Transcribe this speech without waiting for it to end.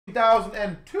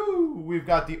2002, we've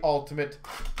got the ultimate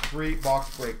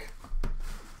 3-box break.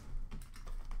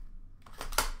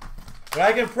 But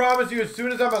I can promise you, as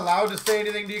soon as I'm allowed to say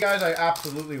anything to you guys, I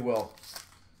absolutely will.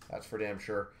 That's for damn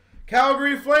sure.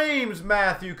 Calgary Flames,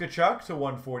 Matthew Tkachuk to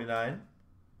 149.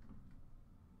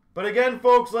 But again,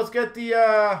 folks, let's get the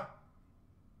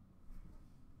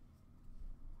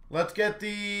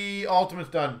ultimates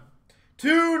done.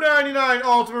 $2.99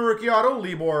 ultimate rookie auto,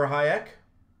 Libor Hayek.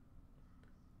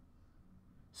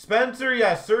 Spencer,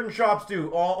 yes, certain shops do.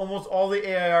 Almost all the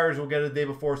AIRs will get it the day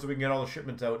before so we can get all the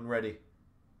shipments out and ready.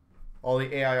 All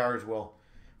the AIRs will.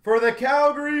 For the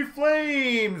Calgary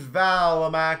Flames,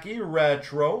 Valimaki,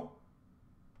 Retro.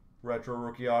 Retro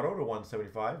rookie auto to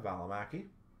 175, Valimaki.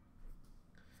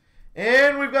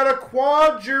 And we've got a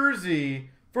quad jersey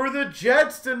for the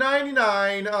Jets to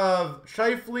 99 of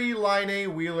Scheifele,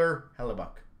 Line, Wheeler,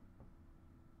 Hellebuck.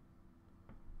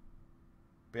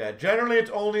 But yeah, generally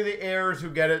it's only the heirs who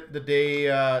get it the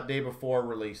day before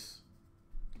release.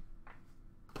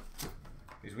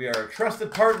 Because we are a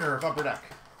trusted partner of Upper Deck.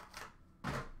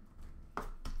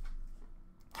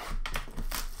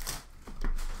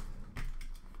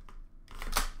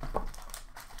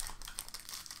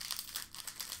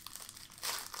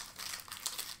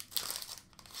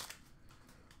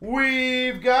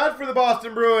 We've got for the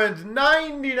Boston Bruins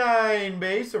 99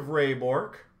 base of Ray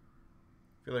Bork.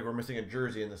 I feel like we're missing a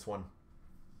jersey in this one.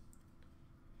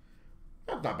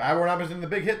 That's not bad. We're not missing the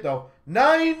big hit, though.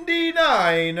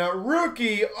 99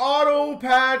 rookie auto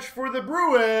patch for the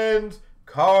Bruins,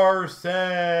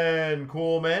 Carson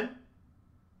Coolman.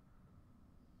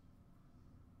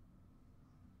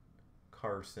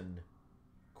 Carson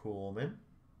Coolman.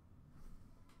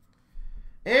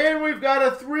 And we've got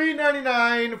a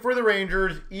 $3.99 for the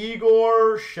Rangers,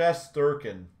 Igor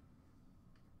Shesterkin.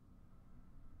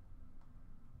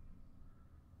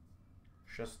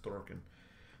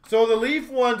 So the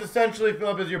Leaf ones essentially,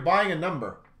 Philip, is you're buying a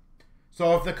number.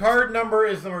 So if the card number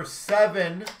is number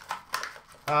 7,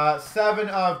 7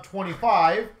 of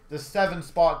 25, the 7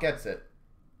 spot gets it.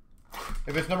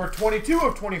 If it's number 22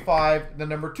 of 25, the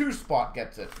number 2 spot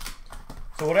gets it.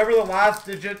 So whatever the last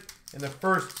digit in the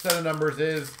first set of numbers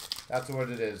is, that's what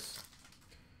it is.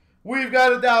 We've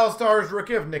got a Dallas Stars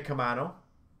rookie of Nick Camano.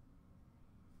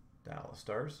 Dallas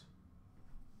Stars.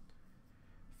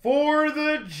 For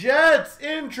the Jets,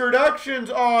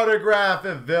 introductions autograph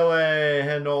of Ville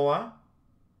Heinola.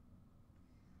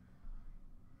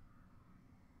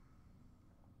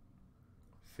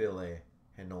 Ville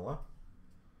Heinola.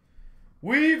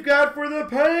 We've got for the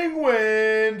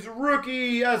Penguins,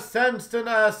 rookie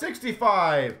Ascenston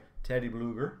 65, Teddy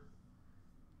Bluger.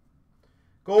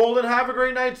 Golden, have a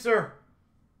great night, sir.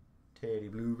 Teddy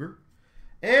Bluger.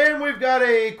 And we've got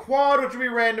a quad, which will be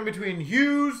random between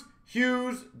Hughes,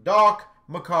 Doc,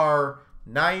 Makar,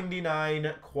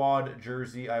 99 quad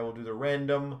jersey. I will do the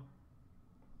random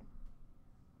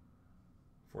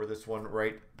for this one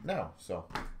right now. So,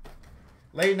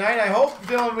 late night, I hope,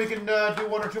 Dylan, we can do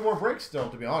 1 or 2 more breaks still,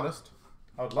 to be honest.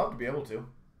 I would love to be able to.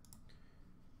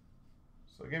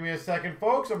 So, give me a second,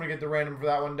 folks. I'm going to get the random for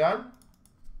that one done.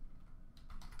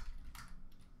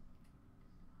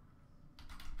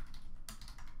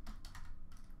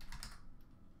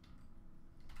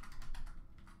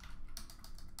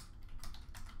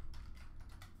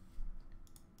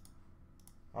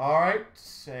 All right,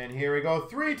 and here we go.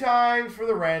 3 times for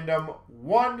the random.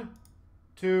 1,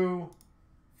 2,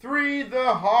 3.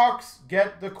 The Hawks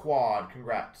get the quad.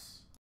 Congrats.